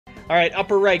Alright,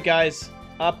 up or right, guys?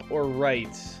 Up or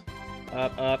right?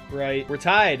 Up, right. We're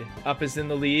tied. Up is in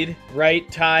the lead.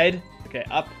 Right, tied. Okay,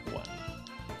 up, 1.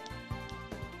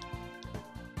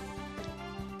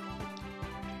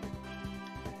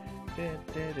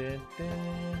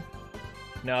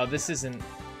 No, this isn't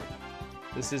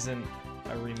a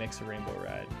remix of Rainbow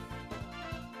Ride.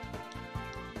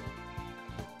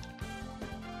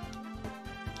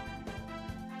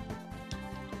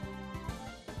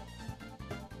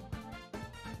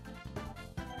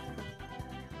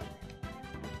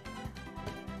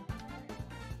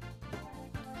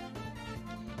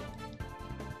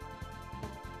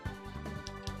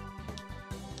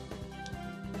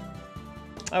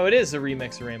 Oh, it is a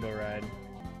remix of Rainbow Ride.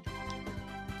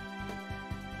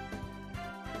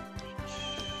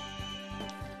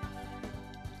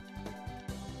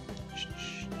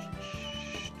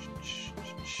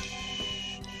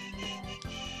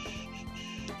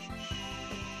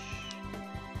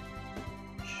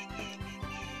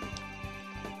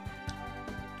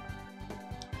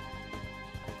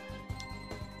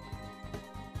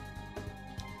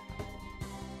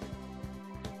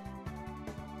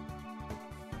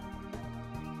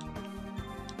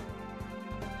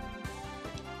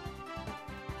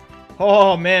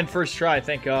 Oh man, first try,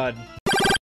 thank God.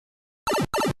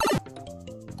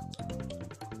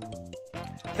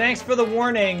 Thanks for the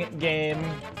warning, game.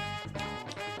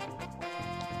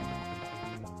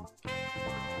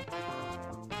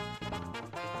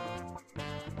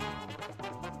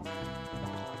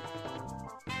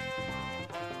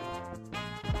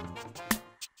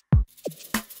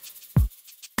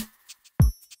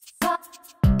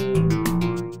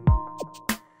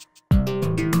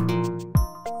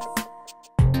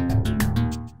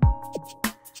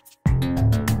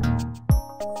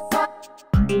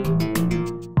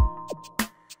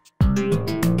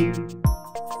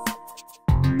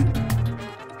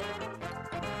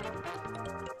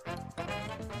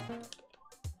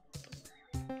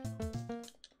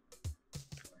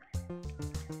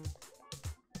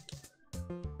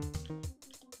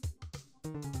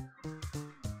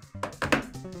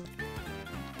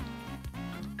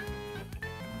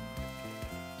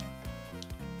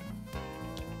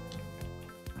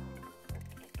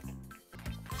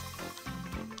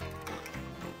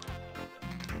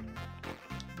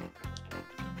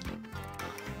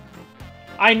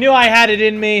 I knew I had it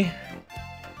in me.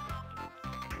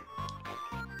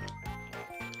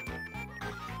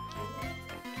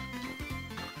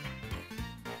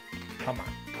 Come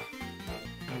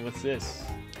on. What's this?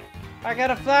 I got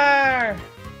a flare!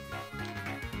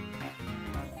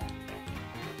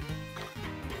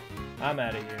 I'm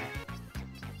out of here.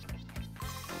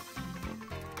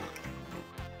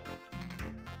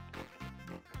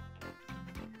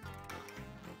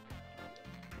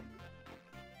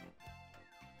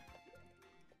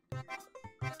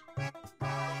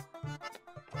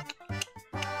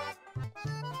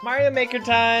 Mario Maker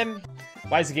time!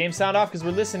 Why is the game sound off? Because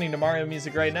we're listening to Mario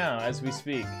music right now as we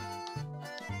speak.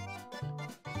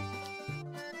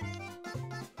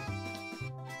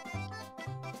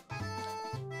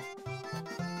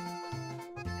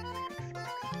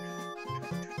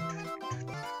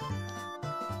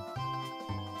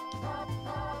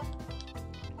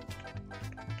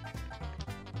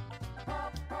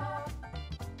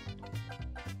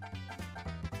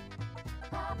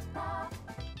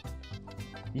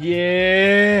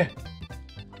 Yeah!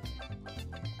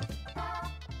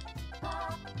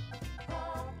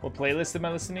 What playlist am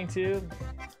I listening to?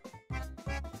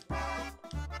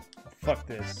 Fuck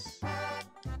this.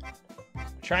 I'm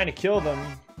trying to kill them.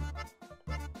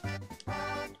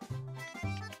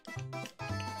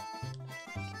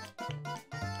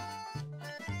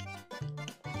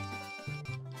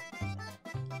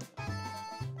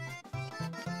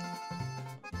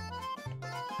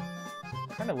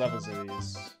 What kind of levels are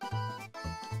these?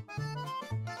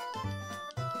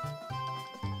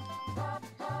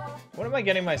 What am I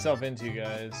getting myself into,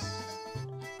 guys?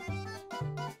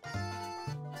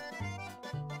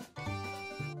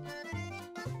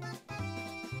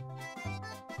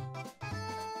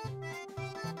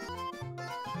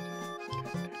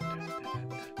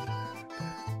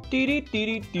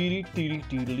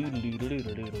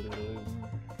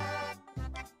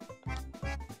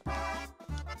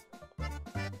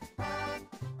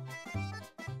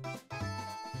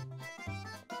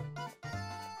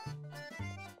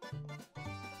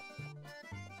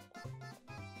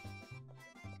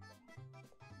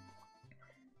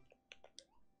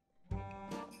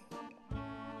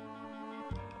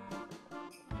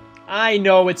 I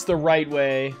know it's the right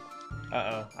way.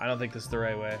 Uh-oh. I don't think this is the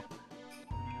right way.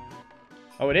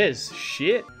 Oh, it is.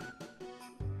 Shit.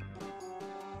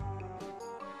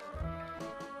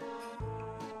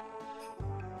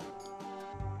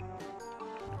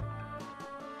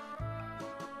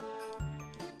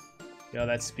 No,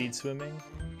 that's speed swimming.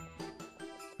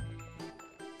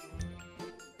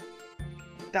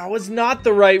 That was not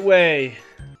the right way.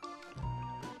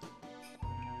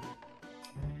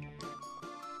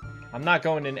 I'm not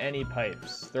going in any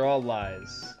pipes. They're all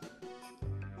lies.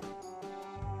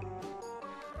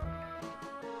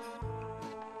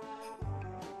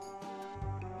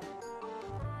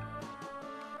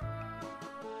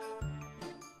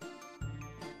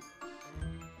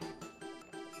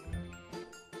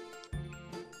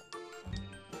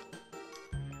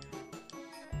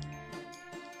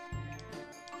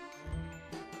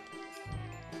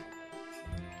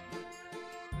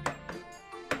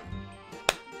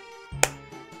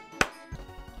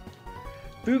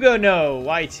 Fugo no,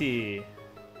 YT.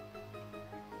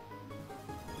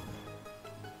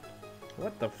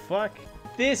 What the fuck?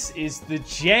 This is the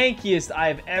jankiest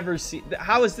I've ever seen.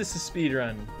 How is this a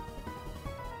speedrun?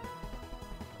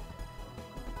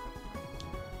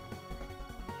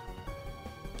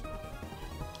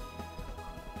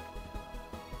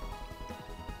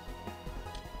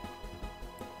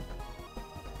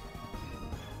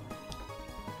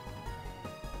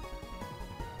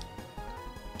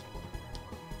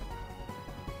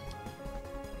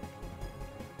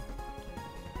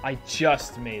 I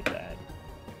just made that.